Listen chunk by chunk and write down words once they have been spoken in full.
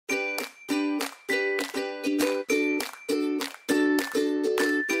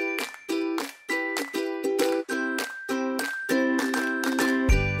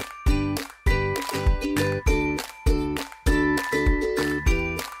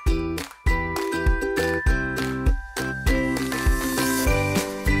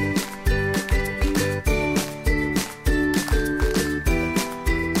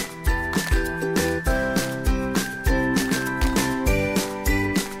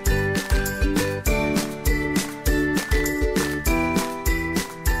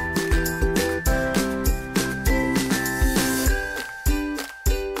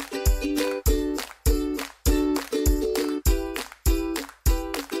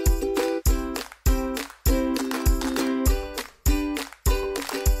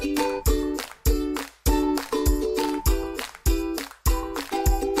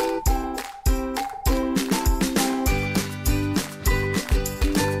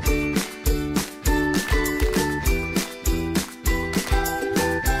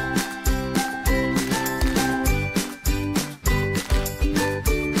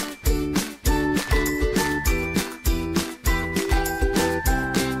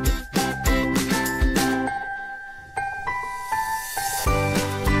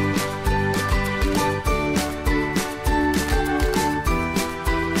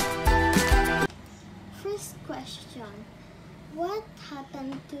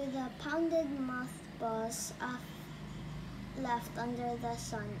happened to the pounded mothballs left under the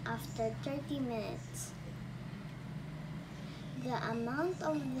sun after 30 minutes? The amount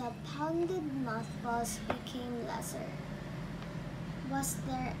of the pounded mothballs became lesser. Was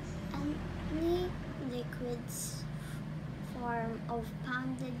there any liquid form of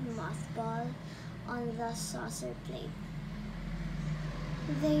pounded mothball on the saucer plate?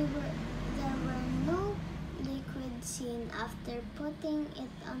 There were no liquid seen after putting it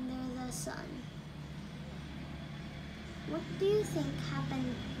under the sun. What do you think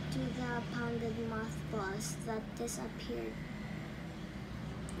happened to the pounded mothballs that disappeared?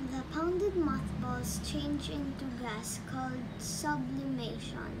 The pounded mothballs change into gas called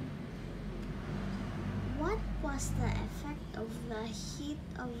sublimation. What was the effect of the heat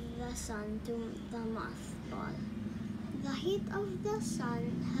of the sun to the mothball? The heat of the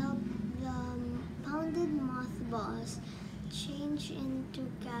sun helped the pounded mothballs change into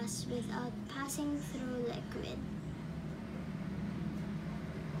gas without passing through liquid.